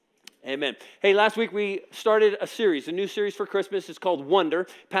Amen. Hey, last week we started a new series for Christmas. It's called Wonder.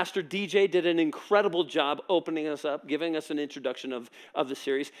 Pastor DJ did an incredible job opening us up, giving us an introduction of the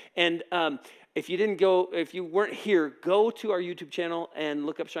series. And if you weren't here, go to our YouTube channel and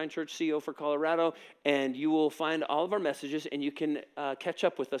look up Shine Church CO for Colorado, and you will find all of our messages, and you can catch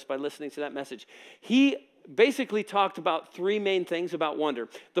up with us by listening to that message. He basically talked about three main things about wonder.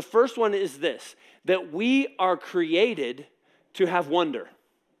 The first one is this, that we are created to have wonder.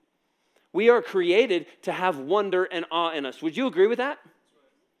 We are created to have wonder and awe in us. Would you agree with that?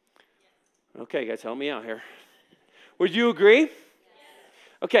 Okay, guys, help me out here. Would you agree? Yes.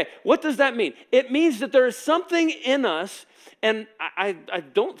 Okay, what does that mean? It means that there is something in us, and I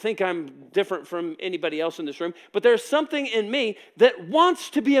don't think I'm different from anybody else in this room, but there's something in me that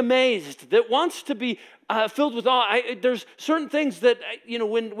wants to be amazed, that wants to be filled with awe. There's certain things that,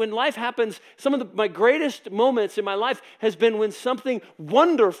 when life happens, some of my greatest moments in my life has been when something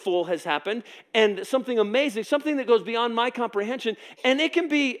wonderful has happened and something amazing, something that goes beyond my comprehension. And it can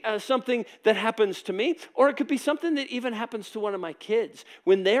be something that happens to me, or it could be something that even happens to one of my kids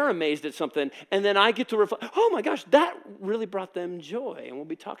when they're amazed at something. And then I get to reflect, oh my gosh, that really brought them joy. And we'll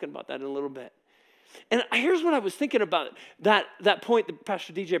be talking about that in a little bit. And here's what I was thinking about that point that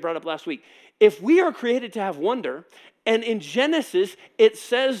Pastor DJ brought up last week. If we are created to have wonder, and in Genesis, it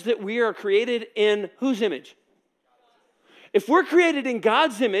says that we are created in whose image? If we're created in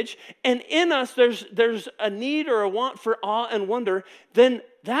God's image, and in us there's a need or a want for awe and wonder, then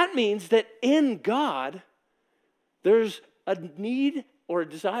that means that in God, there's a need or a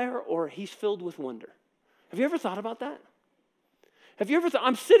desire, or he's filled with wonder. Have you ever thought about that? Have you ever thought,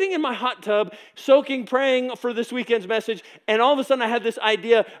 I'm sitting in my hot tub, soaking, praying for this weekend's message, and all of a sudden I had this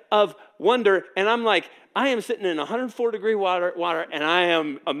idea of wonder, and I'm like, I am sitting in 104-degree water, and I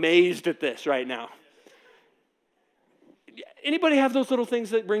am amazed at this right now. Anybody have those little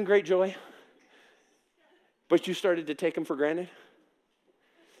things that bring great joy? But you started to take them for granted?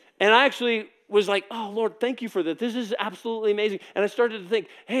 And I actually was like, oh, Lord, thank you for that. This is absolutely amazing. And I started to think,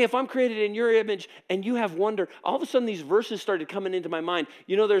 hey, if I'm created in your image and you have wonder, all of a sudden these verses started coming into my mind.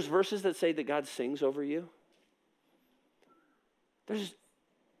 You know, there's verses that say that God sings over you.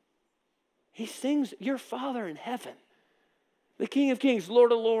 He sings, your Father in heaven, the King of Kings,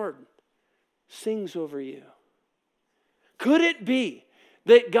 Lord of Lords, sings over you. Could it be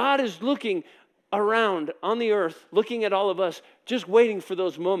that God is looking around on the earth, looking at all of us, just waiting for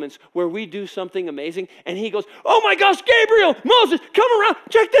those moments where we do something amazing, and he goes, oh my gosh, Gabriel, Moses, come around,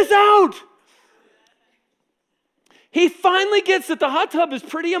 check this out. He finally gets that the hot tub is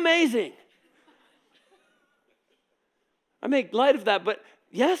pretty amazing. I make light of that, but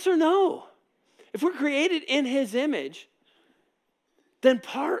yes or no? If we're created in his image, then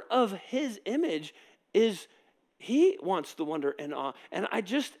part of his image is he wants the wonder and awe. And I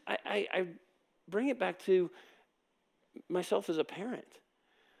bring it back to myself as a parent.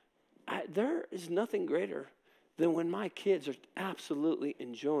 There is nothing greater than when my kids are absolutely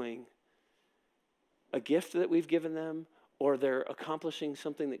enjoying a gift that we've given them, or they're accomplishing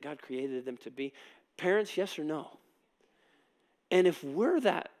something that God created them to be. Parents, yes or no? And if we're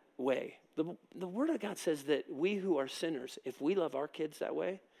that way, the Word of God says that we who are sinners, if we love our kids that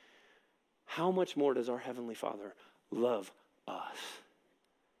way, how much more does our Heavenly Father love us?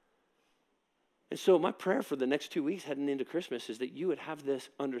 And so my prayer for the next 2 weeks heading into Christmas is that you would have this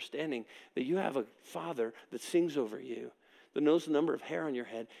understanding that you have a Father that sings over you, that knows the number of hair on your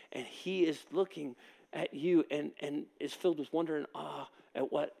head, and he is looking at you and is filled with wonder and awe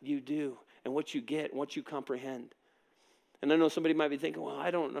at what you do and what you get and what you comprehend. And I know somebody might be thinking, well,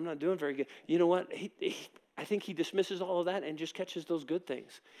 I'm not doing very good. You know what? I think he dismisses all of that and just catches those good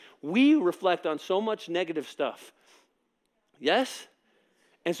things. We reflect on so much negative stuff. Yes?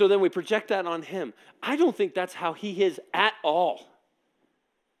 And so then we project that on him. I don't think that's how he is at all.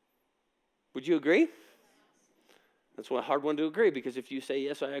 Would you agree? That's a hard one to agree, because if you say,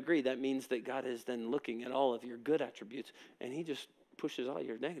 yes, I agree, that means that God is then looking at all of your good attributes, and he just pushes all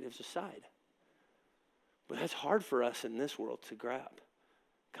your negatives aside. But that's hard for us in this world to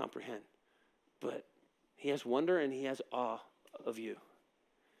comprehend. But he has wonder and he has awe of you.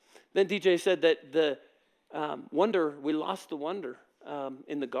 Then DJ said that the wonder, we lost the wonder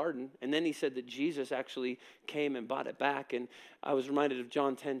in the garden. And then he said that Jesus actually came and bought it back. And I was reminded of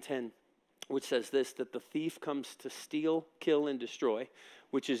John 10:10, which says this, that the thief comes to steal, kill, and destroy,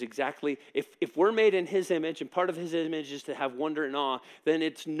 which is exactly, if we're made in his image, and part of his image is to have wonder and awe, then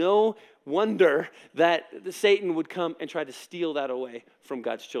it's no wonder that Satan would come and try to steal that away from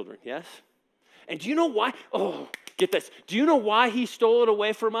God's children, yes? And do you know why? Oh, get this. Do you know why he stole it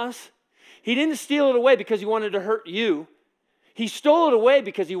away from us? He didn't steal it away because he wanted to hurt you. He stole it away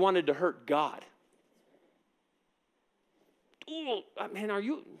because he wanted to hurt God. Oh, man, are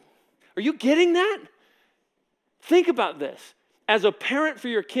you getting that? Think about this. As a parent for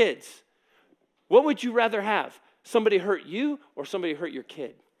your kids, what would you rather have? Somebody hurt you or somebody hurt your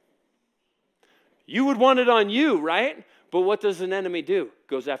kid? You would want it on you, right? But what does an enemy do?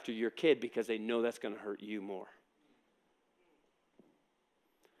 Goes after your kid because they know that's going to hurt you more.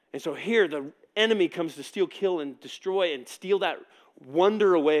 And so here the enemy comes to steal, kill, and destroy and steal that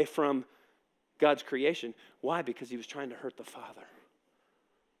wonder away from God's creation. Why? Because he was trying to hurt the Father.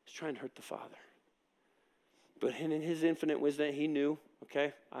 He's trying to hurt the Father. But in his infinite wisdom, he knew,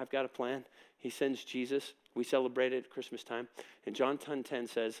 okay, I've got a plan. He sends Jesus. We celebrate it at Christmas time. And John 10:10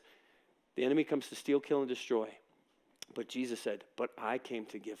 says, the enemy comes to steal, kill, and destroy. But Jesus said, but I came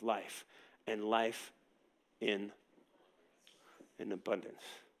to give life, and life in abundance.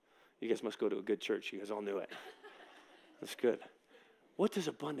 You guys must go to a good church. You guys all knew it. That's good. What does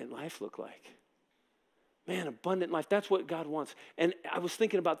abundant life look like? Man, abundant life, that's what God wants. And I was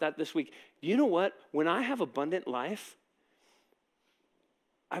thinking about that this week. You know what? When I have abundant life,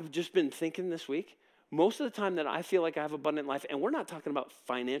 I've just been thinking this week, most of the time that I feel like I have abundant life, and we're not talking about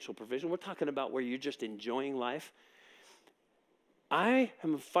financial provision, we're talking about where you're just enjoying life. I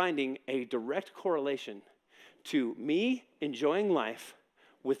am finding a direct correlation to me enjoying life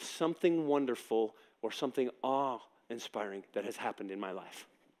with something wonderful or something awe-inspiring that has happened in my life.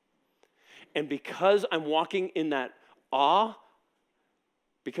 And because I'm walking in that awe,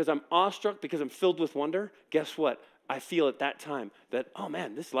 because I'm awestruck, because I'm filled with wonder, guess what? I feel at that time that, oh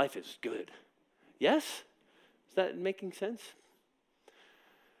man, this life is good. Yes? Is that making sense?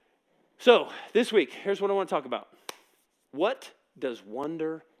 So, this week, here's what I want to talk about. What does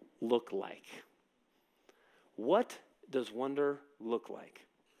wonder look like? What does wonder look like?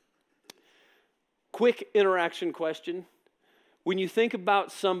 Quick interaction question. When you think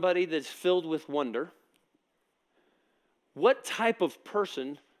about somebody that's filled with wonder, what type of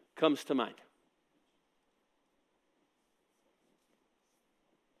person comes to mind?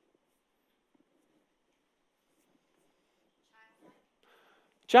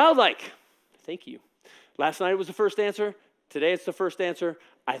 Childlike. Thank you. Last night it was the first answer. Today it's the first answer.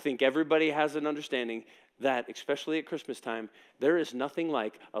 I think everybody has an understanding that, especially at Christmas time, there is nothing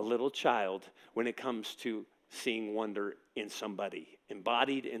like a little child when it comes to seeing wonder in somebody,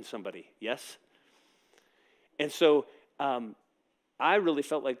 embodied in somebody. Yes? And so I really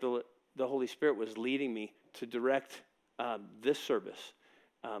felt like the Holy Spirit was leading me to direct this service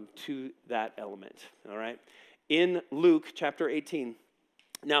to that element. All right? In Luke chapter 18.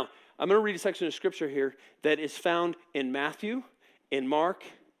 Now, I'm going to read a section of scripture here that is found in Matthew, in Mark,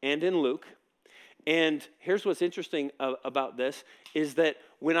 and in Luke. And here's what's interesting about this is that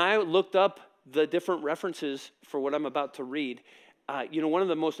when I looked up the different references for what I'm about to read, one of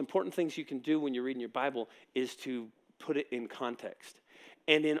the most important things you can do when you're reading your Bible is to put it in context.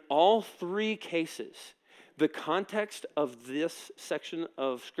 And in all three cases, the context of this section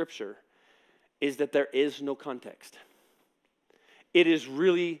of Scripture is that there is no context. It is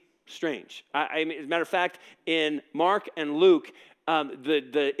really strange. I mean, as a matter of fact, in Mark and Luke,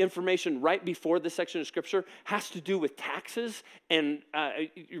 the information right before this section of Scripture has to do with taxes. And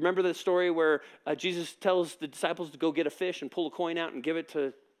you remember the story where Jesus tells the disciples to go get a fish and pull a coin out and give it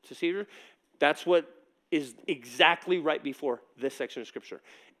to Caesar? That's what is exactly right before this section of Scripture.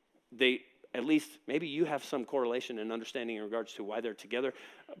 At least, maybe you have some correlation and understanding in regards to why they're together,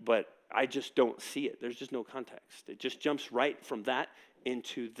 but I just don't see it. There's just no context. It just jumps right from that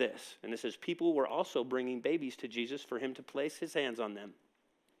into this. And it says, people were also bringing babies to Jesus for him to place his hands on them.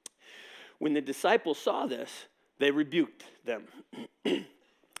 When the disciples saw this, they rebuked them.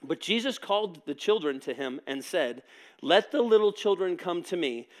 But Jesus called the children to him and said, let the little children come to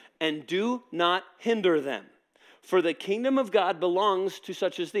me, and do not hinder them, for the kingdom of God belongs to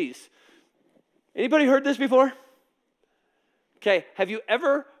such as these. Anybody heard this before? Okay, have you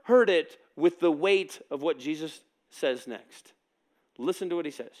ever heard it with the weight of what Jesus says next? Listen to what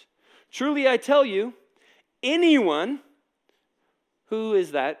he says. Truly I tell you, anyone, who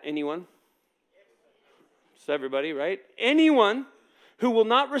is that, anyone? It's everybody, right? Anyone who will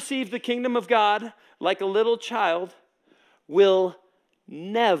not receive the kingdom of God like a little child will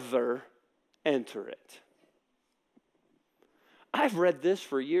never enter it. I've read this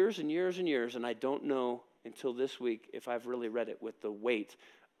for years and years and years, and I don't know until this week if I've really read it with the weight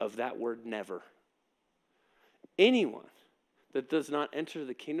of that word never. Anyone that does not enter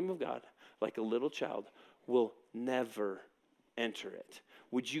the kingdom of God like a little child will never enter it.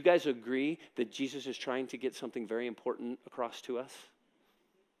 Would you guys agree that Jesus is trying to get something very important across to us?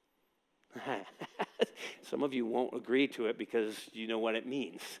 Some of you won't agree to it because you know what it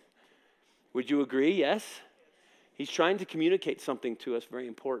means. Would you agree? Yes? He's trying to communicate something to us very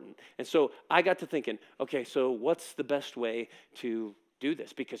important. And so I got to thinking, okay, so what's the best way to do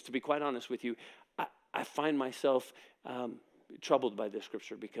this? Because to be quite honest with you, I find myself troubled by this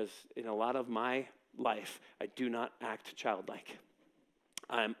scripture because in a lot of my life, I do not act childlike.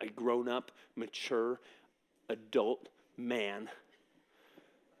 I'm a grown-up, mature, adult man.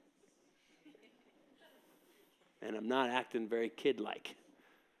 And I'm not acting very kid-like.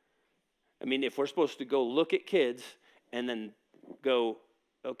 I mean, if we're supposed to go look at kids and then go,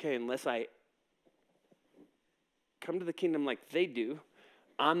 okay, unless I come to the kingdom like they do,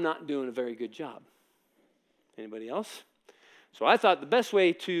 I'm not doing a very good job. Anybody else? So I thought the best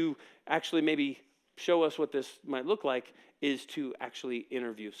way to actually maybe show us what this might look like is to actually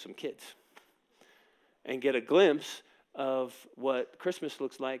interview some kids and get a glimpse of what Christmas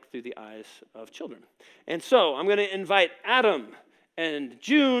looks like through the eyes of children. And so I'm going to invite Adam and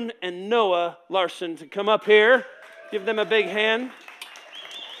June and Noah Larson to come up here. Give them a big hand.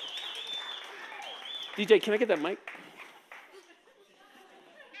 DJ, can I get that mic?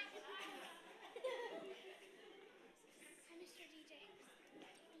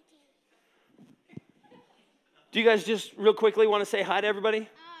 Do you guys just real quickly want to say hi to everybody?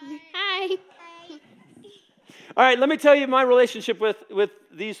 Hi. All right, let me tell you my relationship with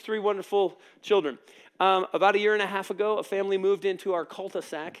these three wonderful children. About a year and a half ago, a family moved into our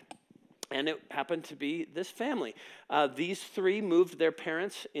cul-de-sac, and it happened to be this family. These three moved their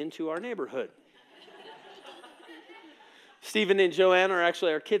parents into our neighborhood. Stephen and Joanne are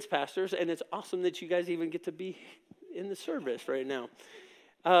actually our kids' pastors, and it's awesome that you guys even get to be in the service right now.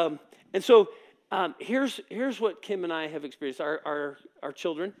 And so here's what Kim and I have experienced. Our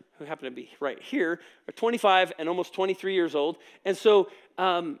children, who happen to be right here, are 25 and almost 23 years old. And so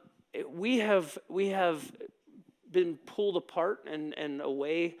we have been pulled apart and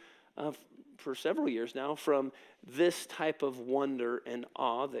away for several years now from this type of wonder and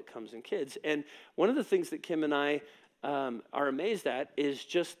awe that comes in kids. And one of the things that Kim and I are amazed at is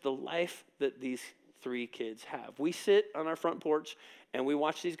just the life that these three kids have. We sit on our front porch and we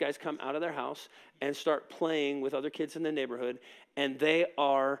watch these guys come out of their house and start playing with other kids in the neighborhood, and they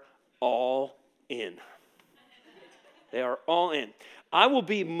are all in. They are all in. I will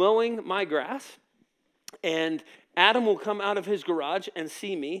be mowing my grass, and Adam will come out of his garage and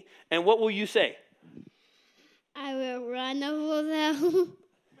see me, and what will you say? I will run over them.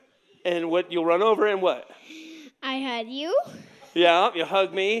 And what, you'll run over and what? I had you. Yeah, you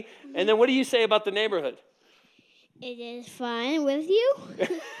hug me. And then what do you say about the neighborhood? It is fun with you.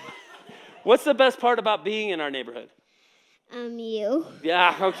 What's the best part about being in our neighborhood? You.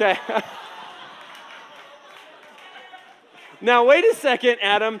 Yeah, okay. Now, wait a second,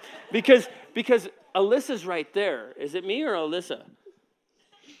 Adam, because Alyssa's right there. Is it me or Alyssa?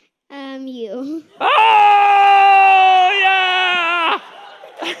 You. Oh, yeah!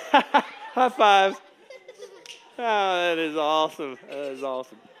 High five. Oh, that is awesome. That is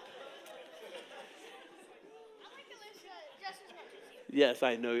awesome. Yes,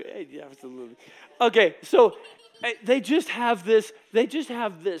 I know. Yeah, absolutely. Okay, so they just have this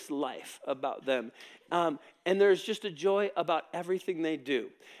life about them. And there's just a joy about everything they do.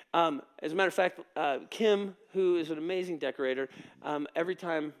 As a matter of fact, Kim, who is an amazing decorator, every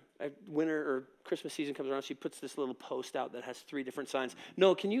time winter or Christmas season comes around, she puts this little post out that has 3 different signs.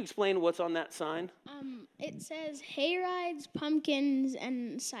 Noah, can you explain what's on that sign? It says hay rides, pumpkins,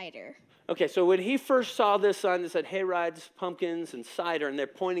 and cider. Okay, so when he first saw this sign that said hay rides, pumpkins, and cider, and they're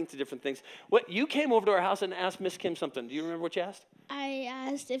pointing to different things, you came over to our house and asked Miss Kim something. Do you remember what you asked? I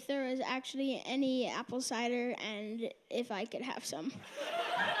asked if there was actually any apple cider and if I could have some.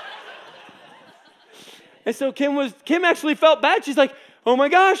 And so Kim actually felt bad. She's like, oh my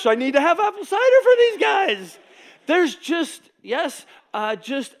gosh, I need to have apple cider for these guys. There's just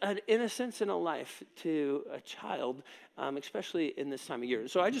an innocence in a life to a child, especially in this time of year.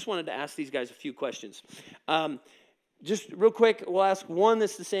 So I just wanted to ask these guys a few questions. Just real quick, we'll ask one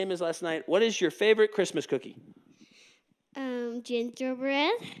that's the same as last night. What is your favorite Christmas cookie?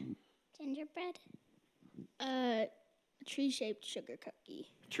 Gingerbread. Gingerbread. Tree-shaped sugar cookie.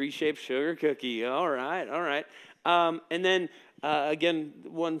 Tree-shaped sugar cookie. All right. And then, again,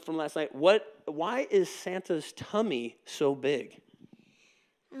 one from last night. Why is Santa's tummy so big?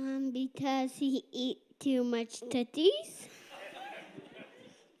 Because he eats too much Tooties.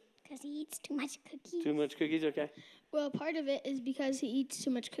 Because he eats too much cookies. Too much cookies, okay. Well, part of it is because he eats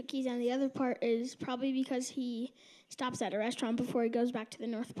too much cookies, and the other part is probably because he stops at a restaurant before he goes back to the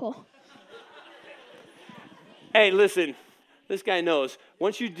North Pole. Hey, listen, This guy knows.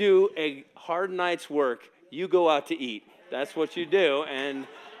 Once you do a hard night's work, you go out to eat. That's what you do, and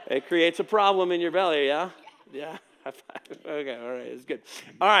it creates a problem in your belly, yeah? Yeah. Okay, all right, it's good.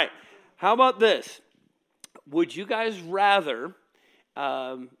 All right, how about this? Would you guys rather,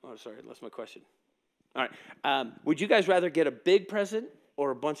 sorry, I lost my question. All right, would you guys rather get a big present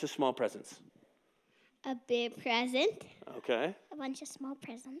or a bunch of small presents? A big present. Okay. A bunch of small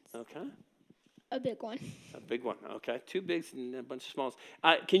presents. Okay. A big one. A big one. Okay. 2 bigs and a bunch of smalls.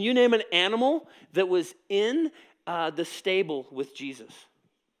 Can you name an animal that was in the stable with Jesus?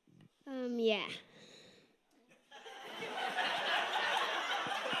 Yeah.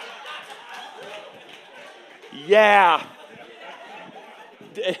 Yeah.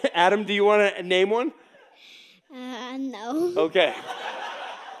 Adam, do you want to name one? No. Okay.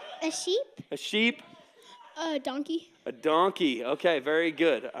 A sheep. A sheep. A donkey. A donkey. Okay, very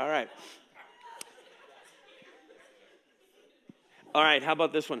good. All right. All right, how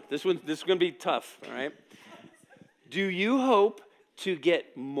about this one? This is going to be tough, all right? Do you hope to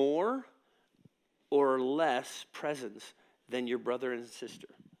get more or less presents than your brother and sister?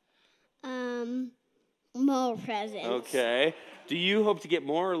 More presents. Okay. Do you hope to get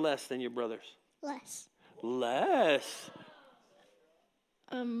more or less than your brothers? Less. Less.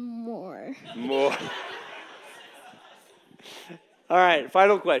 More. More. All right,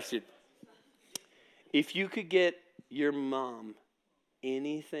 final question. If you could get your mom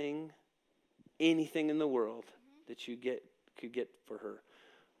anything in the world that you could get for her,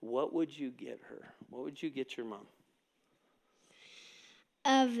 what would you get her? What would you get your mom?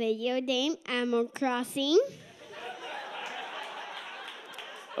 A video game, Animal Crossing.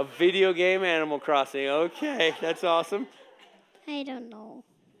 A video game, Animal Crossing. Okay, that's awesome. I don't know.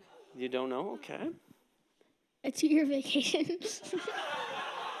 You don't know? Okay. A 2-year vacation.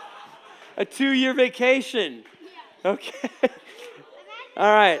 A 2-year vacation. Okay.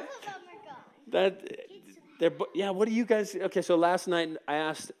 All right. What do you guys, okay, so last night I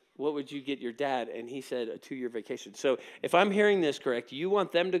asked, what would you get your dad? And he said a 2-year vacation. So if I'm hearing this correct, you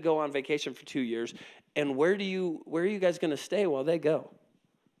want them to go on vacation for 2 years, and where are you guys going to stay while they go?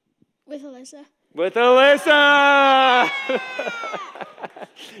 With Alyssa. With Alyssa!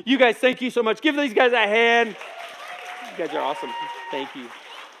 You guys, thank you so much. Give these guys a hand. You guys are awesome. Thank you.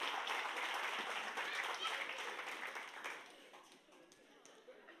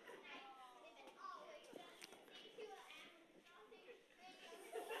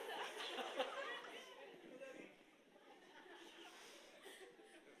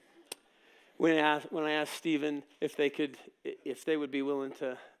 When I asked Stephen if they would be willing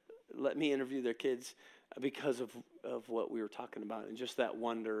to let me interview their kids because of what we were talking about and just that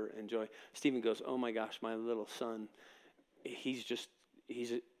wonder and joy, Stephen goes, "Oh my gosh, my little son, he's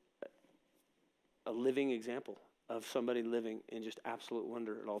a living example of somebody living in just absolute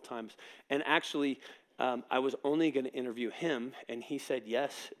wonder at all times." And actually, I was only going to interview him, and he said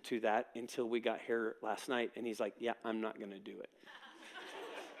yes to that until we got here last night, and he's like, "Yeah, I'm not going to do it."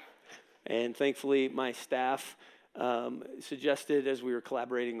 And thankfully, my staff suggested, as we were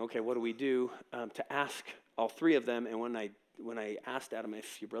collaborating, okay, what do we do, to ask all 3 of them. And when I asked Adam,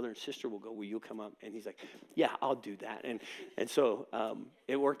 if your brother and sister will go, will you come up? And he's like, yeah, I'll do that. And so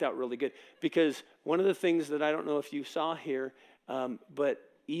it worked out really good. Because one of the things that I don't know if you saw here, but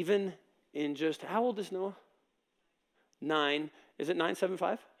even in just, how old is Noah? 9. Is it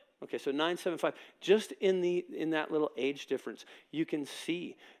 975? Okay, so 975. Just in that little age difference, you can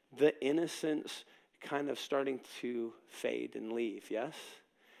see the innocence kind of starting to fade and leave, yes?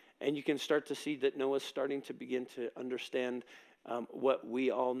 And you can start to see that Noah's starting to begin to understand what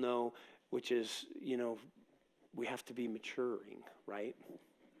we all know, which is, we have to be maturing, right?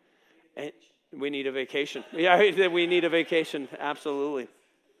 And we need a vacation. Yeah, we need a vacation, absolutely.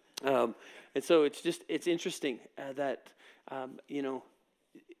 And so it's interesting that,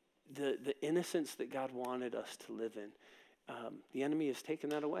 the innocence that God wanted us to live in, the enemy has taken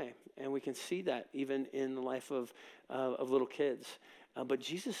that away. And we can see that even in the life of little kids. But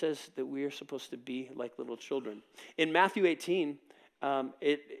Jesus says that we are supposed to be like little children. In Matthew 18,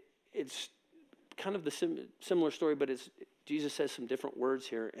 it's kind of the similar story, but Jesus says some different words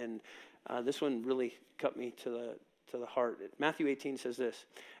here. And this one really cut me to the heart. Matthew 18 says this: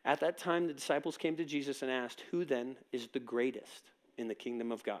 "At that time the disciples came to Jesus and asked, 'Who then is the greatest in the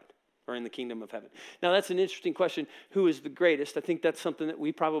kingdom of God?' or in the kingdom of heaven? Now, that's an interesting question. Who is the greatest? I think that's something that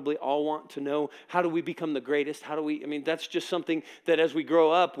we probably all want to know. How do we become the greatest? That's just something that as we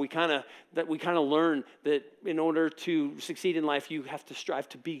grow up, we kind of learn that in order to succeed in life, you have to strive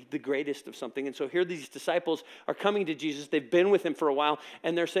to be the greatest of something. And so here these disciples are coming to Jesus. They've been with him for a while,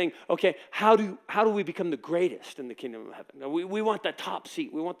 and they're saying, okay, how do we become the greatest in the kingdom of heaven? Now, we want the top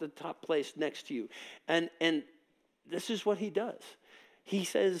seat. We want the top place next to you. And this is what he does. He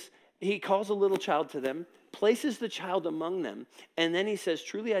says, he calls a little child to them, places the child among them, and then he says,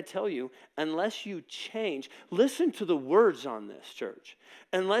 truly I tell you, unless you change, listen to the words on this, church.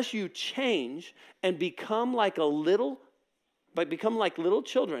 Unless you change and become like little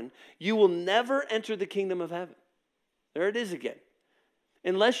children, you will never enter the kingdom of heaven. There it is again.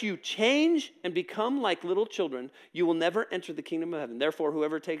 Unless you change and become like little children, you will never enter the kingdom of heaven. Therefore,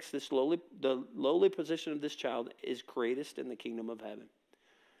 whoever takes the lowly position of this child is greatest in the kingdom of heaven.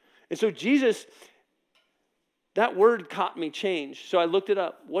 And so Jesus, that word caught me, change. So I looked it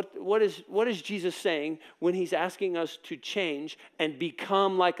up. What is Jesus saying when he's asking us to change and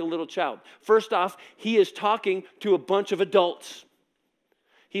become like a little child? First off, he is talking to a bunch of adults.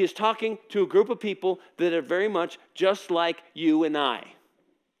 He is talking to a group of people that are very much just like you and I.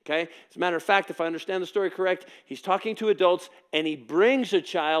 Okay? As a matter of fact, if I understand the story correct, he's talking to adults and he brings a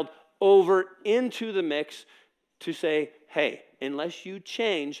child over into the mix to say, hey, unless you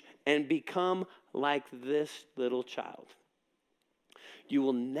change and become like this little child, you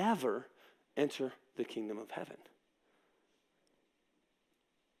will never enter the kingdom of heaven.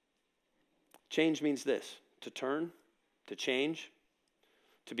 Change means this: to turn, to change,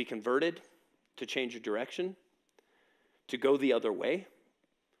 to be converted, to change your direction, to go the other way,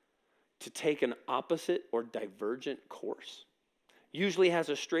 to take an opposite or divergent course. Usually has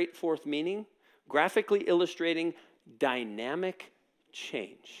a straightforward meaning, graphically illustrating dynamic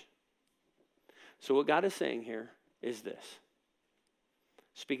change. So what God is saying here is this.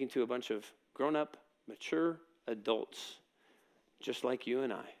 Speaking to a bunch of grown-up, mature adults, just like you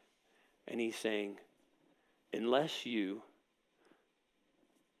and I. And he's saying, unless you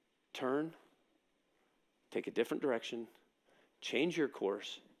turn, take a different direction, change your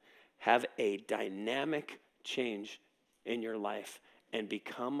course, have a dynamic change in your life, and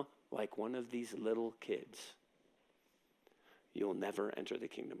become like one of these little kids, you will never enter the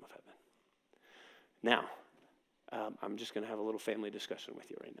kingdom of heaven. Now, I'm just going to have a little family discussion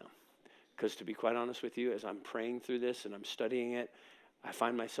with you right now. Because to be quite honest with you, as I'm praying through this and I'm studying it, I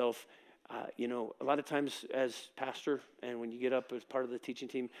find myself, a lot of times as pastor, and when you get up as part of the teaching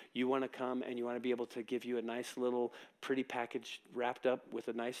team, you want to come and you want to be able to give you a nice little pretty package wrapped up with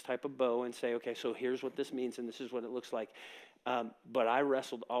a nice type of bow and say, okay, so here's what this means and this is what it looks like. But I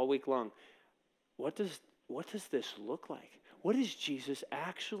wrestled all week long. What does this look like? What is Jesus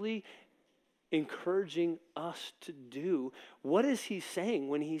actually encouraging us to do? What is he saying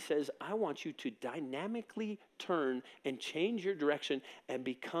when he says, I want you to dynamically turn and change your direction and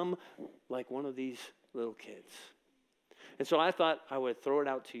become like one of these little kids? And so I thought I would throw it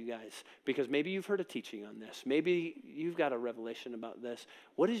out to you guys, because maybe you've heard a teaching on this. Maybe you've got a revelation about this.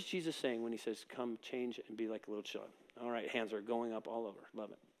 What is Jesus saying when he says, come change and be like a little child? All right, hands are going up all over. Love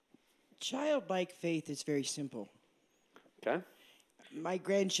it. Childlike faith is very simple. Okay. My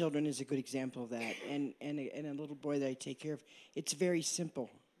grandchildren is a good example of that, and a little boy that I take care of. It's very simple.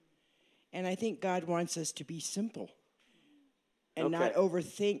 And I think God wants us to be simple and not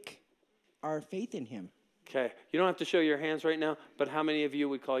overthink our faith in him. Okay. You don't have to show your hands right now, but how many of you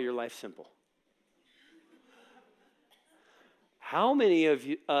would call your life simple? How many of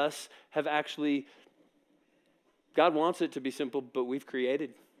us have actually, God wants it to be simple, but we've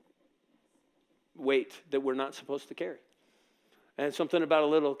created weight that we're not supposed to carry? And something about a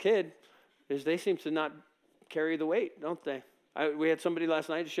little kid is they seem to not carry the weight, don't they? We had somebody last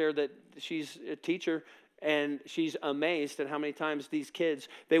night share that she's a teacher, and she's amazed at how many times these kids,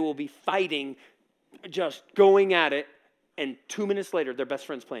 they will be fighting, just going at it, and 2 minutes later, their best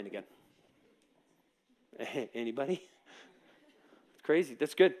friend's playing again. Anybody? It's crazy.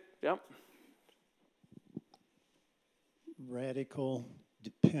 That's good. Yep. Radical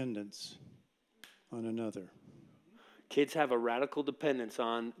dependence on another. Kids have a radical dependence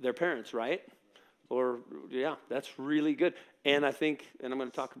on their parents, right? Or, yeah, that's really good. And I think, and I'm going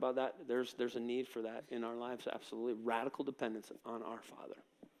to talk about that, there's a need for that in our lives, absolutely. Radical dependence on our Father.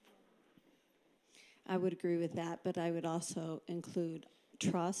 I would agree with that, but I would also include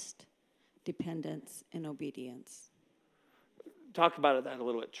trust, dependence, and obedience. Talk about that a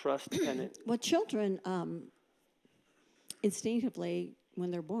little bit, trust, dependence. Well, children, instinctively, when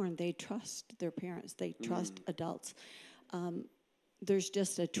they're born, they trust their parents. They trust adults. there's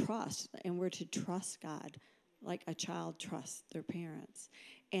just a trust, and we're to trust God like a child trusts their parents.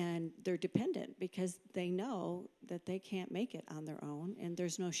 And they're dependent because they know that they can't make it on their own, and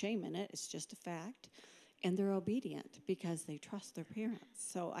there's no shame in it. It's just a fact. And they're obedient because they trust their parents.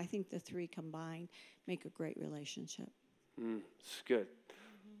 So I think the three combined make a great relationship. It's good.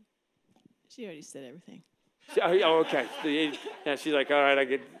 She already said everything. Oh, okay. Yeah, she's like, all right, I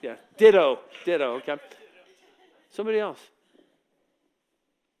get, yeah. Ditto, okay. Somebody else.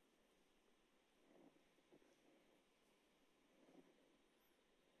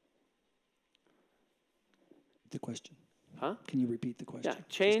 The question. Huh? Can you repeat the question? Yeah,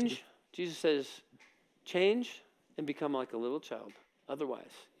 change. Jesus says, change and become like a little child.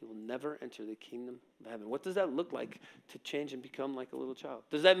 Otherwise, you will never enter the kingdom of heaven. What does that look like to change and become like a little child?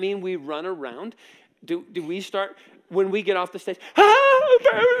 Does that mean we run around? Do we start, when we get off the stage,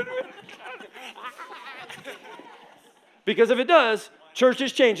 because if it does, church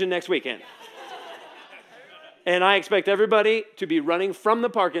is changing next weekend. And I expect everybody to be running from the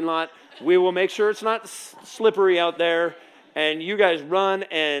parking lot. We will make sure it's not slippery out there. And you guys run,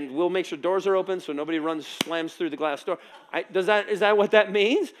 and we'll make sure doors are open so nobody slams through the glass door. Is that what that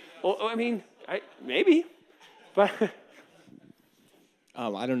means? Well, I mean, maybe. But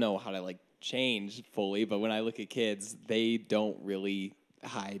I don't know how to change fully, but when I look at kids, they don't really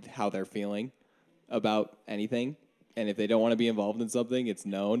hide how they're feeling about anything. And if they don't want to be involved in something, it's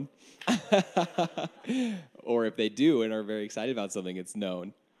known. Or if they do and are very excited about something, it's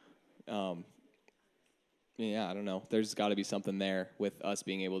known. Yeah, I don't know. There's got to be something there with us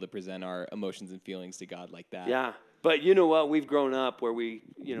being able to present our emotions and feelings to God like that. Yeah, but you know what? We've grown up where we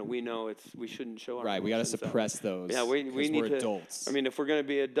know we shouldn't show our right. We got to emotions, suppress those. Yeah, we need we're to. Adults. I mean, if we're going to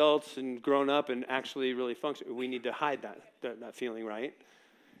be adults and grown up and actually really function, we need to hide that feeling, right?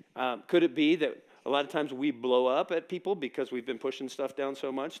 Could it be that a lot of times we blow up at people because we've been pushing stuff down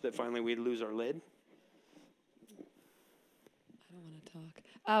so much that finally we lose our lid? I don't want to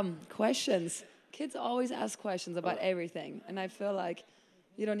talk. Questions. Kids always ask questions about everything, and I feel like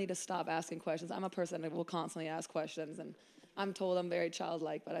you don't need to stop asking questions. I'm a person that will constantly ask questions, and I'm told I'm very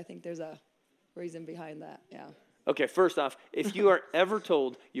childlike, but I think there's a reason behind that, yeah. Okay, first off, if you are ever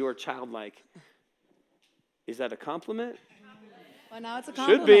told you are childlike, is that a compliment? Well, now it's a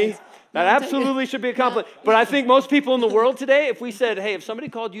compliment. Should be. That absolutely should be a compliment. But I think most people in the world today, if we said, hey, if somebody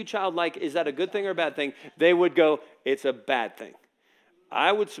called you childlike, is that a good thing or a bad thing? They would go, it's a bad thing.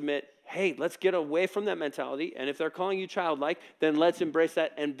 I would submit, hey, let's get away from that mentality. And if they're calling you childlike, then let's embrace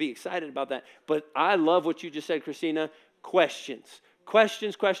that and be excited about that. But I love what you just said, Christina. Questions.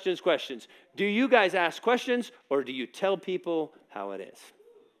 Questions. Do you guys ask questions, or do you tell people how it is?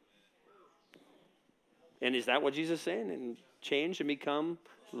 And is that what Jesus is saying? And change and become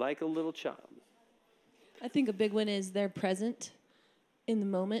like a little child. I think a big one is they're present in the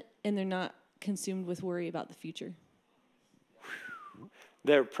moment, and they're not consumed with worry about the future.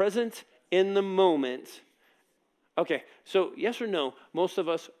 They're present in the moment. Okay, so yes or no, most of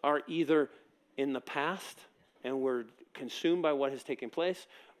us are either in the past and we're consumed by what has taken place,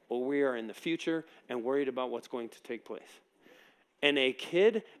 or we are in the future and worried about what's going to take place. And a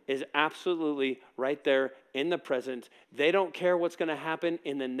kid is absolutely right there in the present. They don't care what's going to happen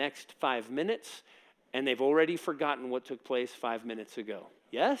in the next 5 minutes, and they've already forgotten what took place 5 minutes ago.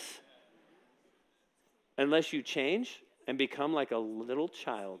 Yes? Unless you change and become like a little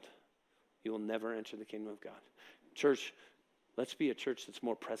child, you will never enter the kingdom of God. Church, let's be a church that's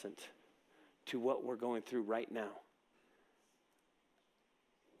more present to what we're going through right now.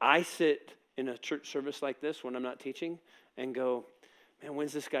 I sit in a church service like this when I'm not teaching and go, man,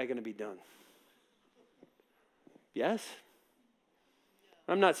 when's this guy going to be done? Yes?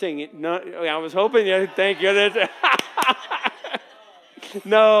 I'm not saying it. No, I was hoping. Yeah, thank you.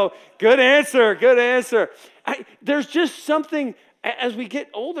 No, good answer. There's just something, as we get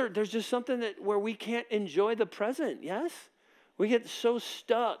older, there's just something where we can't enjoy the present, yes? We get so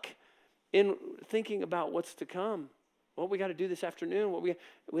stuck in thinking about what's to come, what we got to do this afternoon,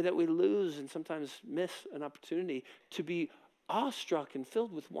 that we lose and sometimes miss an opportunity to be awestruck and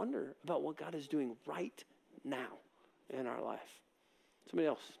filled with wonder about what God is doing right now in our life. Somebody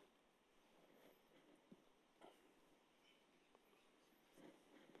else.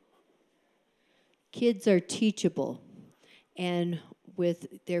 Kids are teachable, and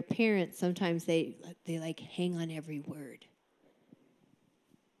with their parents, sometimes they like hang on every word.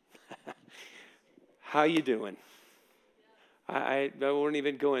 How you doing? I won't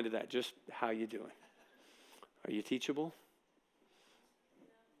even go into that. Just how you doing? Are you teachable?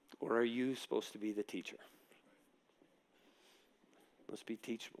 Or are you supposed to be the teacher? Let's be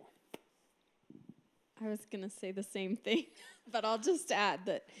teachable. I was going to say the same thing, but I'll just add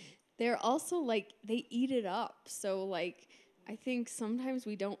that they're also like, they eat it up. So, like, I think sometimes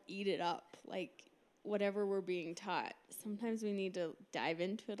we don't eat it up, like, whatever we're being taught. Sometimes we need to dive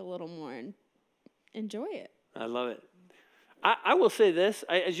into it a little more and enjoy it. I love it. I will say this,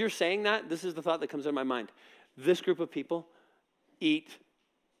 as you're saying that, this is the thought that comes in my mind. This group of people eat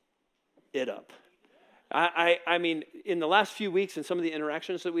it up. I mean, in the last few weeks and some of the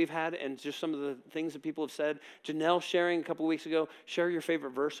interactions that we've had and just some of the things that people have said, Janelle sharing a couple weeks ago, share your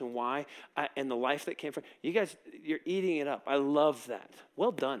favorite verse and why, and the life that came from. You guys, you're eating it up. I love that.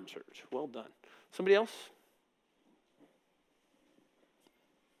 Well done, church. Well done. Somebody else?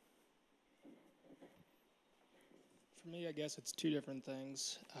 For me, I guess it's two different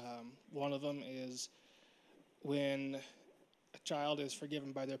things. One of them is when a child is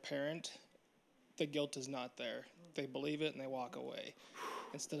forgiven by their parent, the guilt is not there. They believe it and they walk away.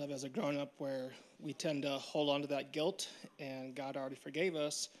 Instead of as a grown-up where we tend to hold on to that guilt and God already forgave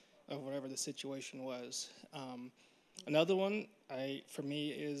us of whatever the situation was. Another one, for me,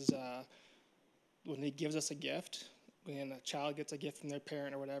 is when he gives us a gift, when a child gets a gift from their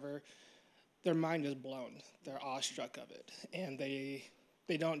parent or whatever, their mind is blown. They're awestruck of it. And they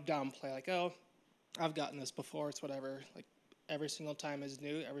don't downplay like, oh, I've gotten this before, it's whatever. Like every single time is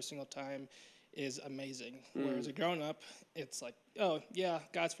new, every single time is amazing. Whereas a grown-up, it's like, oh, yeah,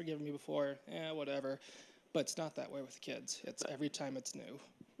 God's forgiven me before, whatever. But it's not that way with kids. It's every time it's new.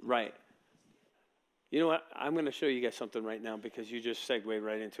 Right. You know what? I'm going to show you guys something right now because you just segued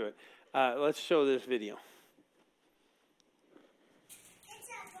right into it. Let's show this video.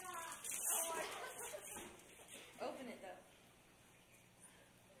 Open it, though.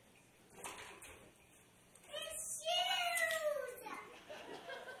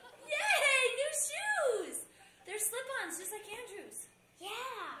 They're slip-ons, just like Andrew's. Yeah.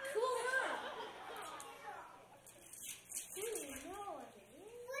 Cool, huh? Ooh, no. What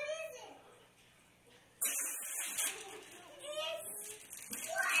is it?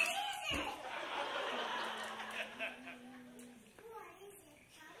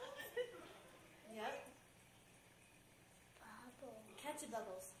 Yep. Bubbles. Catch it,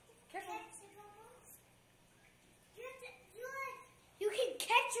 Bubbles. Careful. You can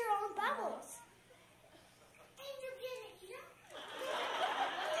catch your own bubbles.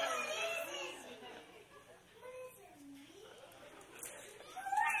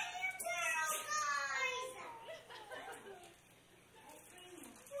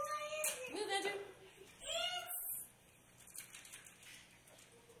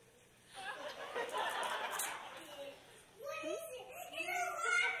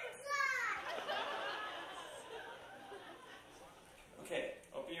 Okay,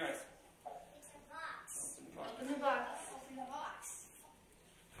 open your eyes. It's a box. Open the box. Open the box.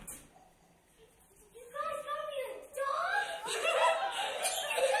 You guys got me a dog? You got me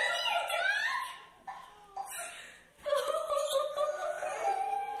a dog?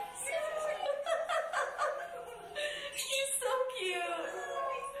 He's so cute.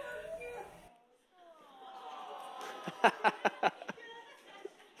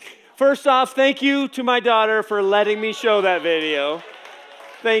 First off, thank you to my daughter for letting me show that video.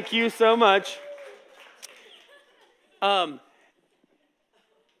 Thank you so much. Have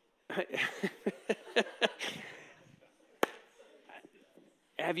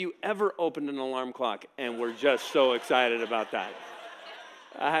you ever opened an alarm clock and were just so excited about that?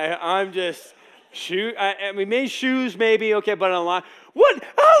 I'm just, we made shoes maybe, okay, but an alarm, what?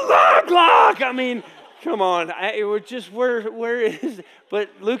 Alarm clock! I mean, come on, we're just, where is it? But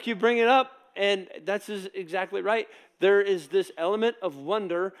Luke, you bring it up, and that's exactly right. There is this element of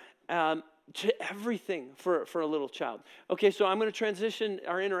wonder to everything for a little child. Okay, so I'm going to transition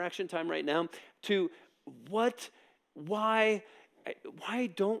our interaction time right now to why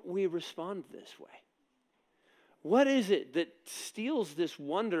don't we respond this way? What is it that steals this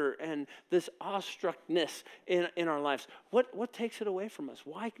wonder and this awestruckness in our lives? What takes it away from us?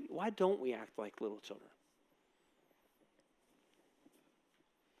 Why don't we act like little children?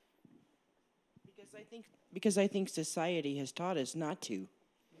 Because I think society has taught us not to.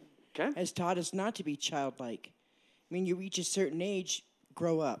 Okay. Has taught us not to be childlike. I mean, you reach a certain age,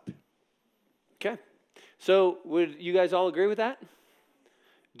 grow up. Okay. So would you guys all agree with that?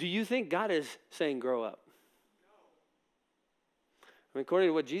 Do you think God is saying grow up? I mean, according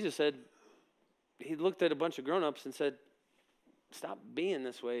to what Jesus said, he looked at a bunch of grown-ups and said, stop being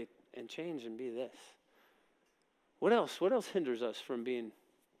this way and change and be this. What else? What else hinders us from being?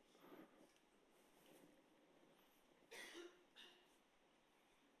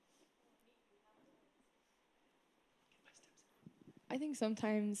 I think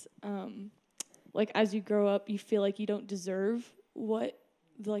sometimes like as you grow up, you feel like you don't deserve what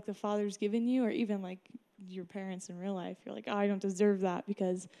the Father's given you, or even like your parents in real life. You're like, oh, I don't deserve that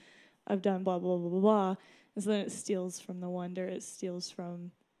because I've done blah, blah, blah, blah, blah. And so then it steals from the wonder. It steals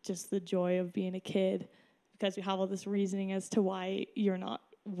from just the joy of being a kid, because you have all this reasoning as to why you're not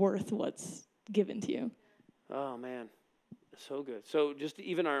worth what's given to you. Oh, man. So good. So just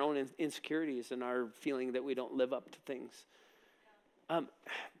even our own insecurities and our feeling that we don't live up to things.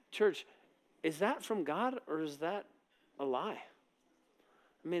 Church, is that from God or is that a lie?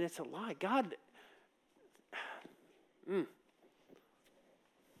 I mean, it's a lie. God.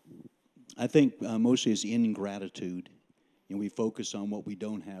 I think mostly it's ingratitude, and we focus on what we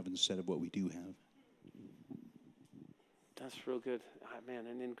don't have instead of what we do have. That's real good. Man,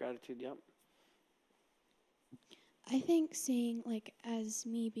 and ingratitude, yep. I think seeing, like, as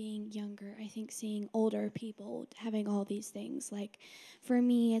me being younger, I think seeing older people having all these things, like, for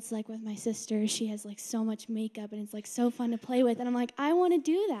me, it's like with my sister, she has, like, so much makeup, and it's, like, so fun to play with, and I'm like, I want to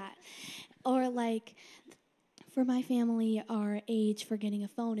do that. Or, like, for my family, our age for getting a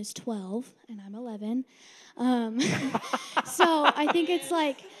phone is 12, and I'm 11. So I think it's,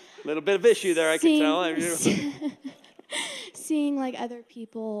 like... A little bit of issue there, I can tell. Seeing, like, other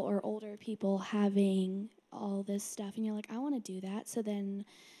people or older people having all this stuff, and you're like, I want to do that. So then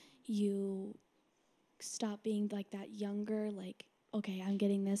you stop being like that younger, like, okay, I'm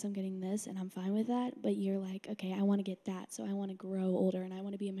getting this, and I'm fine with that. But you're like, okay, I want to get that, so I want to grow older, and I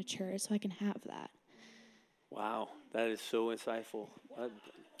want to be mature, so I can have that. Wow, that is so insightful.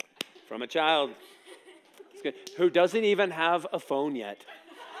 From a child. It's good. Who doesn't even have a phone yet.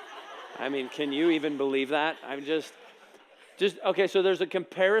 I mean, can you even believe that? I'm just okay, so there's a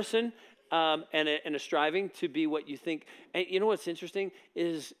comparison and a striving to be what you think. And you know what's interesting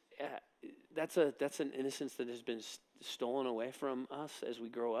is that's an innocence that has been stolen away from us as we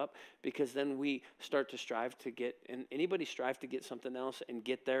grow up, because then we start to strive to get, and anybody strive to get something else and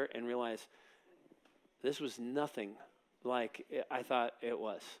get there and realize this was nothing like I thought it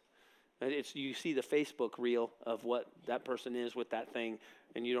was. You see the Facebook reel of what that person is with that thing,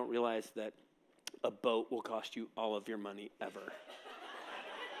 and you don't realize that a boat will cost you all of your money ever.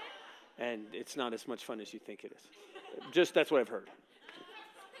 And it's not as much fun as you think it is. That's what I've heard.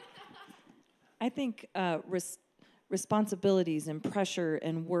 I think responsibilities and pressure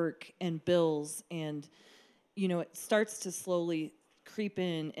and work and bills and, it starts to slowly creep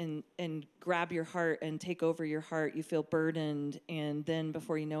in and grab your heart and take over your heart. You feel burdened, and then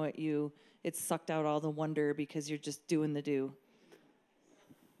before you know it, it's sucked out all the wonder because you're just doing the do.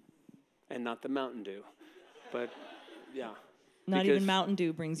 And not the Mountain Dew. But, yeah. Not even Mountain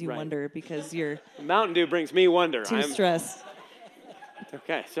Dew brings you right. wonder because you're... Mountain Dew brings me wonder. Too stressed.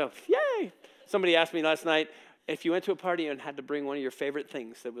 Okay, so, yay! Somebody asked me last night, if you went to a party and had to bring one of your favorite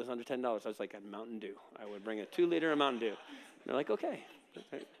things that was under $10, I was like, a Mountain Dew. I would bring a 2-liter of Mountain Dew. And they're like, okay.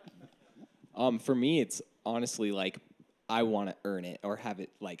 For me, it's honestly like I want to earn it or have it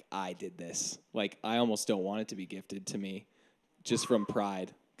like I did this. Like I almost don't want it to be gifted to me just from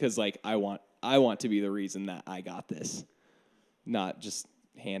pride, because like I want to be the reason that I got this, not just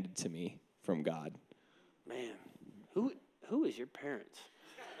handed to me from God. Man, who is your parents?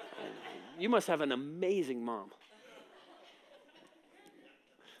 You must have an amazing mom.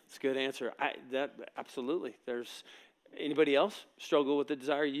 It's a good answer. Absolutely. There's anybody else struggle with the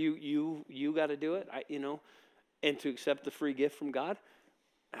desire? You got to do it. And to accept the free gift from God.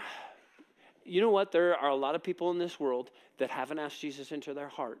 You know what? There are a lot of people in this world that haven't asked Jesus into their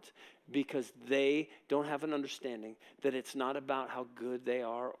heart because they don't have an understanding that it's not about how good they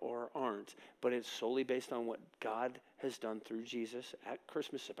are or aren't, but it's solely based on what God has done through Jesus at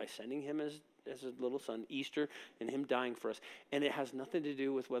Christmas by sending him as his little son, Easter, and him dying for us. And it has nothing to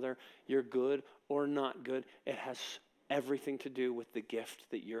do with whether you're good or not good. It has everything to do with the gift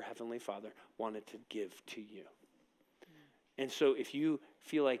that your Heavenly Father wanted to give to you. And so if you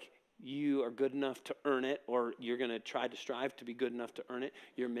feel like you are good enough to earn it, or you're going to try to strive to be good enough to earn it,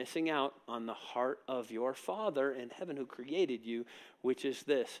 you're missing out on the heart of your Father in heaven who created you, which is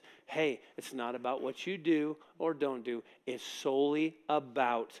this. Hey, it's not about what you do or don't do. It's solely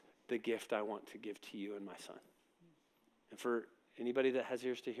about the gift I want to give to you and my son. And for anybody that has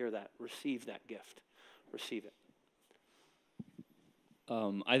ears to hear that, receive that gift. Receive it.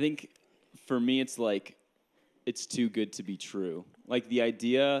 I think for me, it's like, it's too good to be true. Like the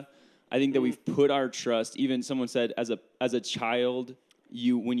idea, I think that we've put our trust, even someone said as a child,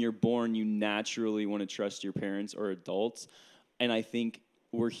 when you're born, you naturally want to trust your parents or adults. And I think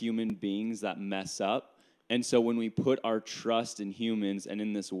we're human beings that mess up. And so when we put our trust in humans and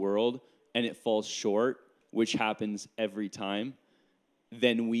in this world and it falls short, which happens every time,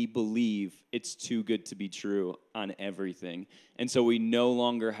 then we believe it's too good to be true on everything. And so we no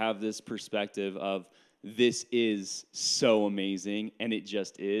longer have this perspective of this is so amazing and it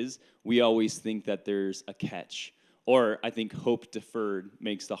just is. We always think that there's a catch. Or I think hope deferred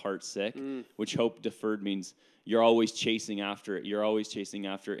makes the heart sick, which hope deferred means you're always chasing after it. You're always chasing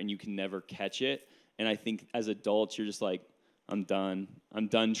after it and you can never catch it. And I think as adults, you're just like, I'm done. I'm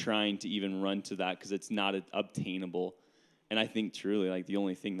done trying to even run to that because it's not obtainable. And I think truly, like, the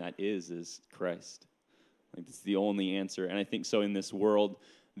only thing that is Christ. Like, it's the only answer. And I think so in this world,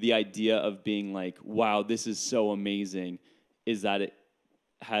 the idea of being like, wow, this is so amazing, is that it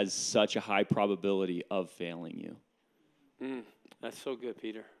has such a high probability of failing you. That's so good,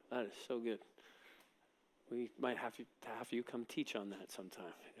 Peter. That is so good. We might have you come teach on that sometime.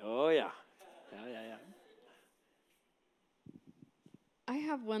 Oh, yeah. Yeah. I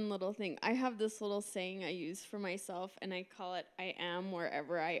have one little thing. I have this little saying I use for myself, and I call it, I am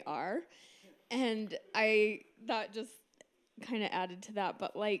wherever I are. And that just kind of added to that.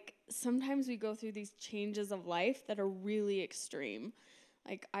 But, like, sometimes we go through these changes of life that are really extreme.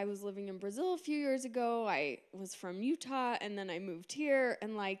 Like, I was living in Brazil a few years ago. I was from Utah, and then I moved here.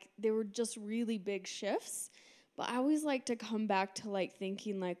 And, like, they were just really big shifts. But I always like to come back to, like,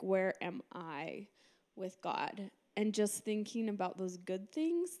 thinking, like, where am I with God? And just thinking about those good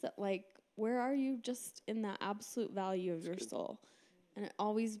things that, like, where are you just in the absolute value of your soul? And it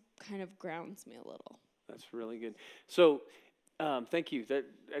always kind of grounds me a little. That's really good. So, thank you. That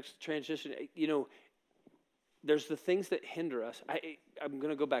transition, there's the things that hinder us. I'm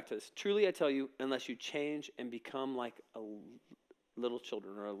going to go back to this. Truly, I tell you, unless you change and become like a little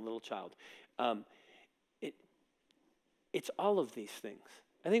children or a little child, it's all of these things.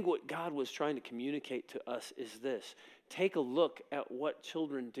 I think what God was trying to communicate to us is this. Take a look at what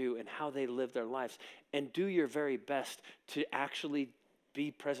children do and how they live their lives and do your very best to actually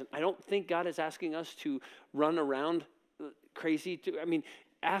be present. I don't think God is asking us to run around crazy.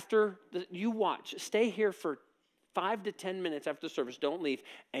 After you watch, stay here for 5 to 10 minutes after the service, don't leave,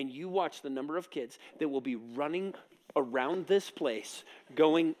 and you watch the number of kids that will be running around this place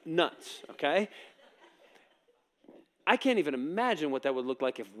going nuts, okay? I can't even imagine what that would look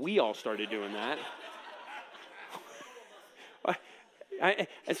like if we all started doing that. I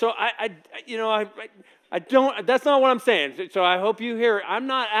don't, that's not what I'm saying. So I hope you hear it. I'm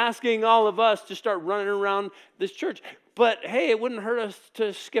not asking all of us to start running around this church. But hey, it wouldn't hurt us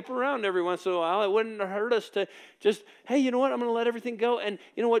to skip around every once in a while. It wouldn't hurt us to just, hey, you know what? I'm going to let everything go. And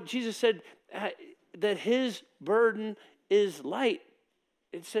you know what? Jesus said that his burden is light.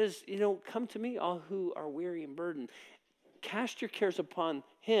 It says, come to me, all who are weary and burdened. Cast your cares upon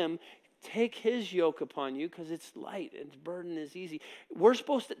him. Take his yoke upon you because it's light and his burden is easy.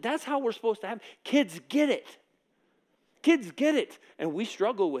 That's how we're supposed to have. Kids get it. Kids get it. And we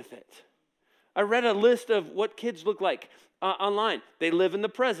struggle with it. I read a list of what kids look like online. They live in the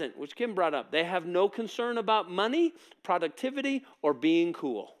present, which Kim brought up. They have no concern about money, productivity, or being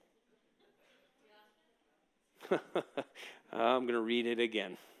cool. I'm going to read it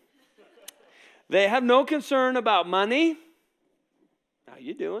again. They have no concern about money. How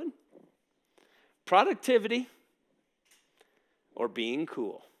you doing? Productivity or being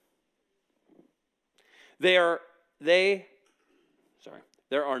cool. There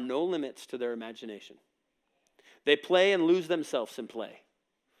are no limits to their imagination. They play and lose themselves in play.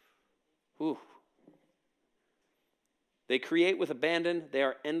 Ooh. They create with abandon. They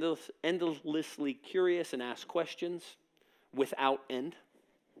are endlessly curious and ask questions without end.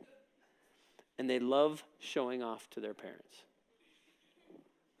 And they love showing off to their parents.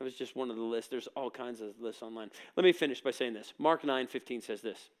 That was just one of the lists. There's all kinds of lists online. Let me finish by saying this. Mark 9:15 says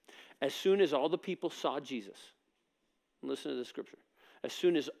this. As soon as all the people saw Jesus, listen to this scripture. As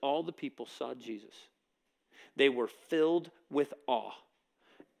soon as all the people saw Jesus, they were filled with awe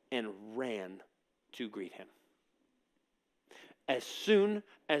and ran to greet him. As soon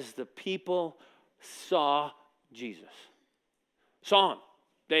as the people saw Jesus, saw him.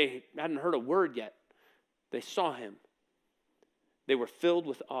 They hadn't heard a word yet. They saw him. They were filled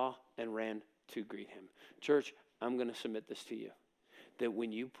with awe and ran to greet him. Church, I'm going to submit this to you. That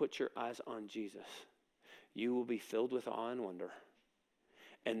when you put your eyes on Jesus, you will be filled with awe and wonder.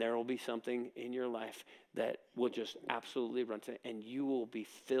 And there will be something in your life that will just absolutely run to, and you will be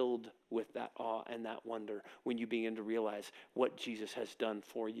filled with that awe and that wonder when you begin to realize what Jesus has done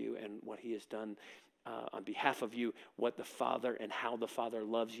for you and what he has done on behalf of you, what the Father and how the Father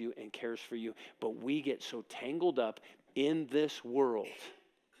loves you and cares for you. But we get so tangled up in this world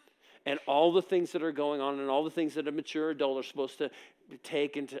and all the things that are going on and all the things that a mature adult are supposed to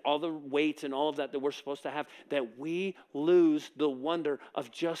take into all the weights and all of that we're supposed to have, that we lose the wonder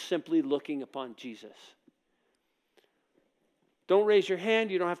of just simply looking upon Jesus. Don't raise your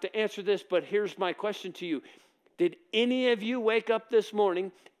hand. You don't have to answer this, but here's my question to you. Did any of you wake up this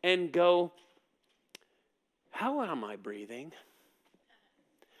morning and go, how am I breathing?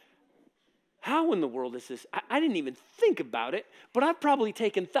 How in the world is this? I didn't even think about it, but I've probably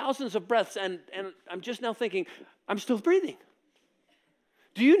taken thousands of breaths, and I'm just now thinking, I'm still breathing.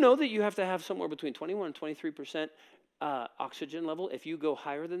 Do you know that you have to have somewhere between 21 and 23% oxygen level? If you go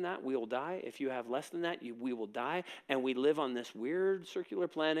higher than that, we will die. If you have less than that, we will die. And we live on this weird circular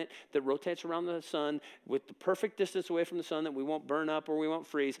planet that rotates around the sun with the perfect distance away from the sun that we won't burn up or we won't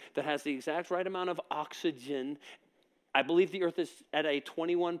freeze, that has the exact right amount of oxygen. I believe the earth is at a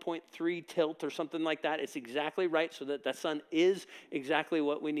 21.3 tilt or something like that. It's exactly right, so that the sun is exactly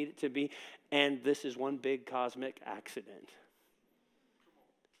what we need it to be. And this is one big cosmic accident.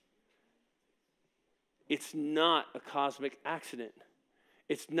 It's not a cosmic accident.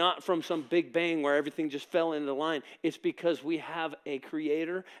 It's not from some big bang where everything just fell into line. It's because we have a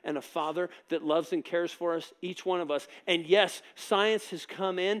creator and a father that loves and cares for us, each one of us. And yes, science has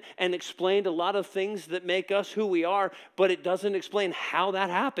come in and explained a lot of things that make us who we are, but it doesn't explain how that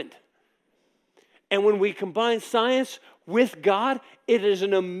happened. And when we combine science with God, it is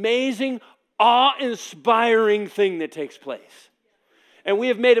an amazing, awe-inspiring thing that takes place. And we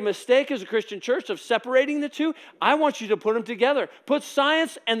have made a mistake as a Christian church of separating the two. I want you to put them together. Put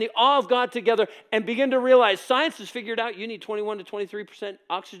science and the awe of God together and begin to realize science has figured out you need 21 to 23%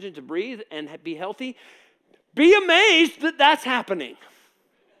 oxygen to breathe and be healthy. Be amazed that that's happening.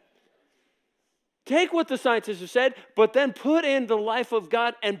 Take what the scientists have said, but then put in the life of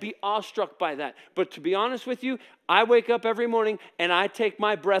God and be awestruck by that. But to be honest with you, I wake up every morning and I take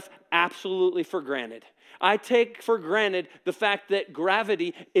my breath absolutely for granted. I take for granted the fact that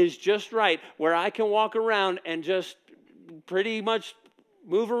gravity is just right, where I can walk around and just pretty much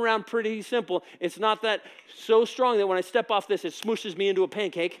move around pretty simple. It's not that so strong that when I step off this, it smooshes me into a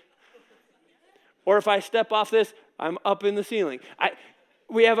pancake. Or if I step off this, I'm up in the ceiling.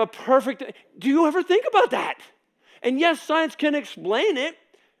 We have a perfect... Do you ever think about that? And yes, science can explain it,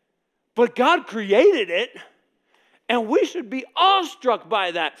 but God created it. And we should be awestruck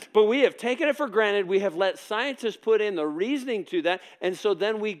by that. But we have taken it for granted. We have let scientists put in the reasoning to that. And so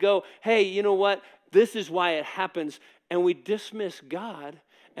then we go, hey, you know what? This is why it happens. And we dismiss God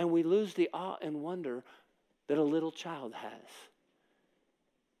and we lose the awe and wonder that a little child has.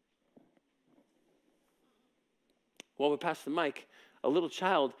 Well, we pass the mic. A little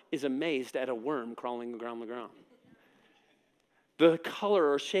child is amazed at a worm crawling around the ground. The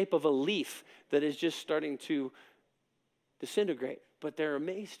color or shape of a leaf that is just starting to disintegrate, but they're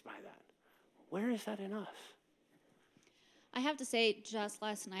amazed by that. Where is that in us? I have to say, just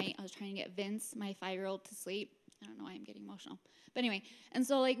last night, I was trying to get Vince, my 5-year-old, to sleep. I don't know why I'm getting emotional. But anyway, and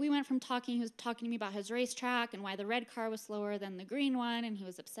so we went from he was talking to me about his racetrack and why the red car was slower than the green one, and he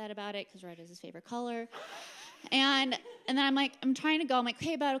was upset about it because red is his favorite color. And then I'm trying to go. I'm like,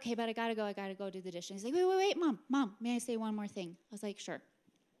 okay, bud, I gotta go do the dishes. He's like, wait, mom, may I say one more thing? I was like, sure.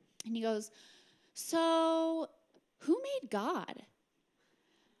 And he goes, so who made God?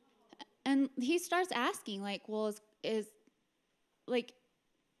 And he starts asking,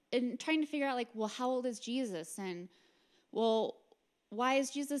 and trying to figure out, how old is Jesus? And, why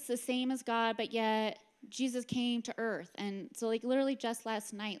is Jesus the same as God, but yet Jesus came to earth? And so, literally just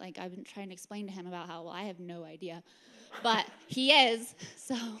last night, I've been trying to explain to him about how, I have no idea. But he is,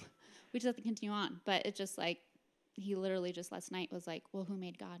 so we just have to continue on. But it's just, he literally just last night was like, well, who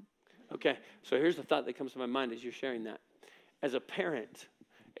made God? Okay, so here's the thought that comes to my mind as you're sharing that. As a parent,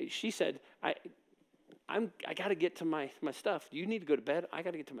 she said, I got to get to my stuff. You need to go to bed. I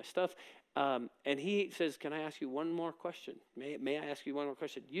got to get to my stuff. And he says, can I ask you one more question? May I ask you one more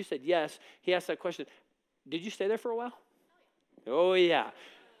question? You said yes. He asked that question. Did you stay there for a while? Oh, yeah.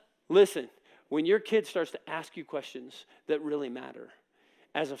 Listen, when your kid starts to ask you questions that really matter,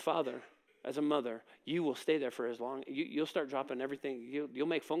 as a father, as a mother, you will stay there for as long. You'll start dropping everything. You'll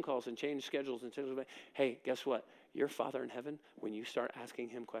make phone calls and change schedules. And hey, guess what? Your Father in heaven, when you start asking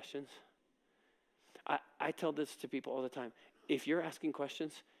him questions, I tell this to people all the time. If you're asking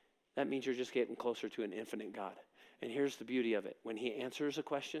questions, that means you're just getting closer to an infinite God. And here's the beauty of it. When he answers a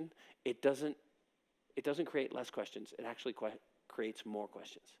question, it doesn't create less questions. It actually creates more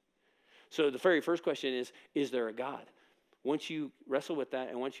questions. So the very first question is there a God? once you wrestle with that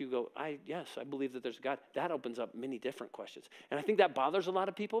and once you go, yes, I believe that there's a God, that opens up many different questions. And I think that bothers a lot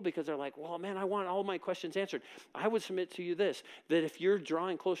of people because they're like, well, man, I want all my questions answered. I would submit to you this, that if you're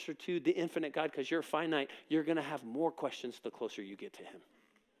drawing closer to the infinite God because you're finite, you're going to have more questions the closer you get to him.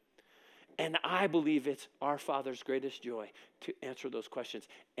 And I believe it's our Father's greatest joy to answer those questions.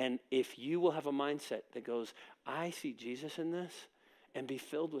 And if you will have a mindset that goes, I see Jesus in this, and be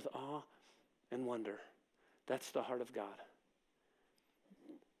filled with awe and wonder, that's the heart of God.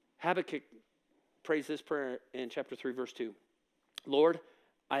 Habakkuk prays this prayer in chapter 3, verse 2. Lord,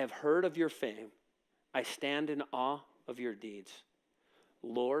 I have heard of your fame. I stand in awe of your deeds.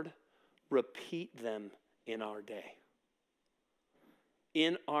 Lord, repeat them in our day.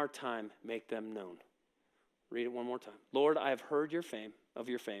 In our time, make them known. Read it one more time. Lord, I have heard of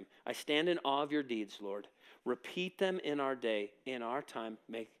your fame. I stand in awe of your deeds, Lord. Repeat them in our day. In our time,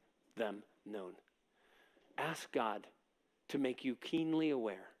 make them known. Ask God to make you keenly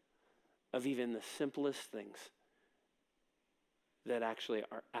aware of even the simplest things that actually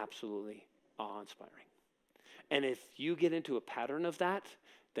are absolutely awe-inspiring. And if you get into a pattern of that,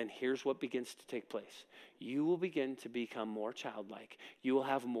 then here's what begins to take place. You will begin to become more childlike. You will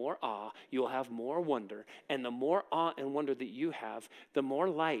have more awe. You will have more wonder. And the more awe and wonder that you have, the more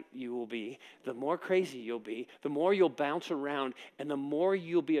light you will be, the more crazy you'll be, the more you'll bounce around, and the more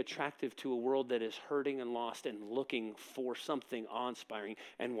you'll be attractive to a world that is hurting and lost and looking for something awe-inspiring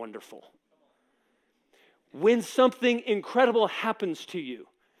and wonderful. When something incredible happens to you,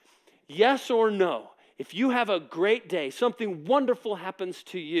 yes or no, if you have a great day, something wonderful happens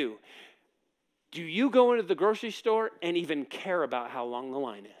to you, do you go into the grocery store and even care about how long the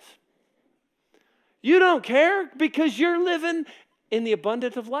line is? You don't care because you're living in the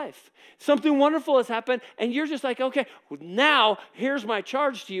abundance of life. Something wonderful has happened and you're just like, okay, now here's my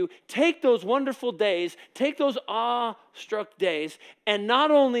charge to you. Take those wonderful days, take those awe-struck days, and not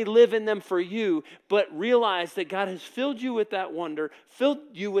only live in them for you, but realize that God has filled you with that wonder, filled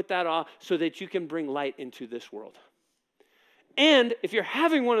you with that awe so that you can bring light into this world. And if you're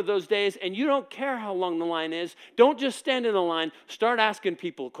having one of those days and you don't care how long the line is, don't just stand in the line. Start asking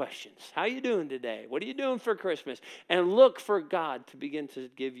people questions. How you doing today? What are you doing for Christmas? And look for God to begin to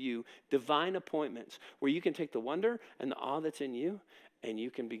give you divine appointments where you can take the wonder and the awe that's in you and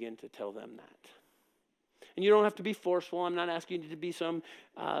you can begin to tell them that. And you don't have to be forceful. I'm not asking you to be some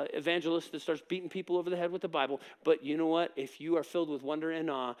evangelist that starts beating people over the head with the Bible. But you know what? If you are filled with wonder and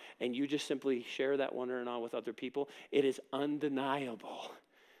awe and you just simply share that wonder and awe with other people, it is undeniable.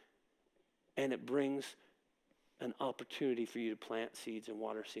 And it brings an opportunity for you to plant seeds and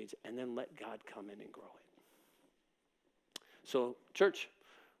water seeds and then let God come in and grow it. So, church,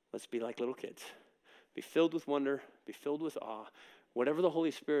 let's be like little kids. Be filled with wonder. Be filled with awe. Whatever the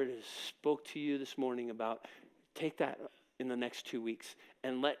Holy Spirit has spoke to you this morning about, take that in the next 2 weeks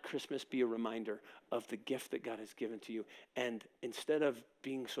and let Christmas be a reminder of the gift that God has given to you. And instead of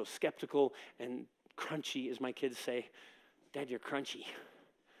being so skeptical and crunchy, as my kids say, Dad, you're crunchy.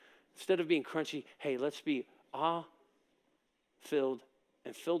 Instead of being crunchy, hey, let's be awe-filled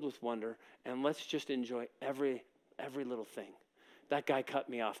and filled with wonder, and let's just enjoy every little thing. That guy cut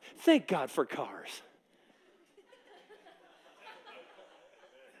me off. Thank God for cars.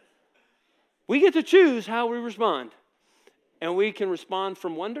 We get to choose how we respond. And we can respond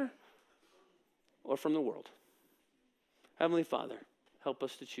from wonder or from the world. Heavenly Father, help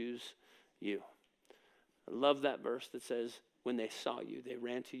us to choose you. I love that verse that says, when they saw you, they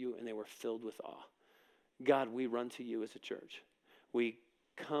ran to you and they were filled with awe. God, we run to you as a church. We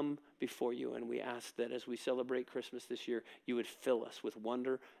come before you and we ask that as we celebrate Christmas this year, you would fill us with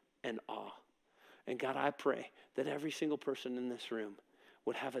wonder and awe. And God, I pray that every single person in this room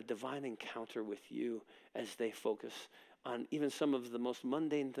would have a divine encounter with you as they focus on even some of the most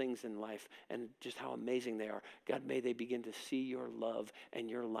mundane things in life and just how amazing they are. God, may they begin to see your love and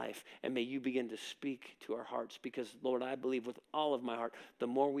your life, and may you begin to speak to our hearts because, Lord, I believe with all of my heart, the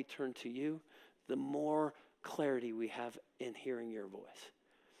more we turn to you, the more clarity we have in hearing your voice.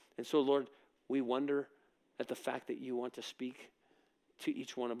 And so, Lord, we wonder at the fact that you want to speak to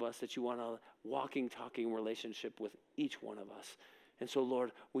each one of us, that you want a walking, talking relationship with each one of us. And so,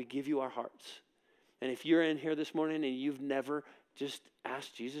 Lord, we give you our hearts. And if you're in here this morning and you've never just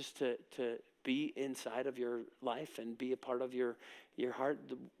asked Jesus to be inside of your life and be a part of your heart,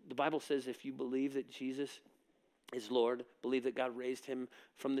 the Bible says if you believe that Jesus is Lord, believe that God raised him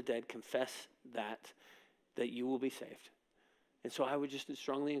from the dead, confess that you will be saved. And so I would just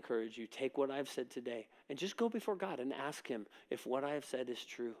strongly encourage you, take what I've said today and just go before God and ask him if what I have said is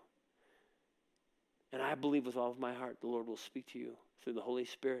true. And I believe with all of my heart the Lord will speak to you through the Holy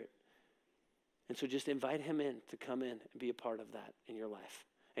Spirit And so just invite him in to come in and be a part of that in your life.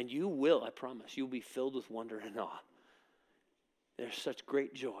 And you will, I promise, you'll be filled with wonder and awe. There's such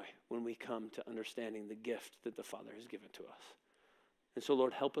great joy when we come to understanding the gift that the Father has given to us. And so,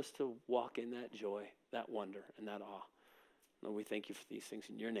 Lord, help us to walk in that joy, that wonder, and that awe. Lord, we thank you for these things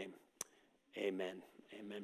in your name. Amen. Amen.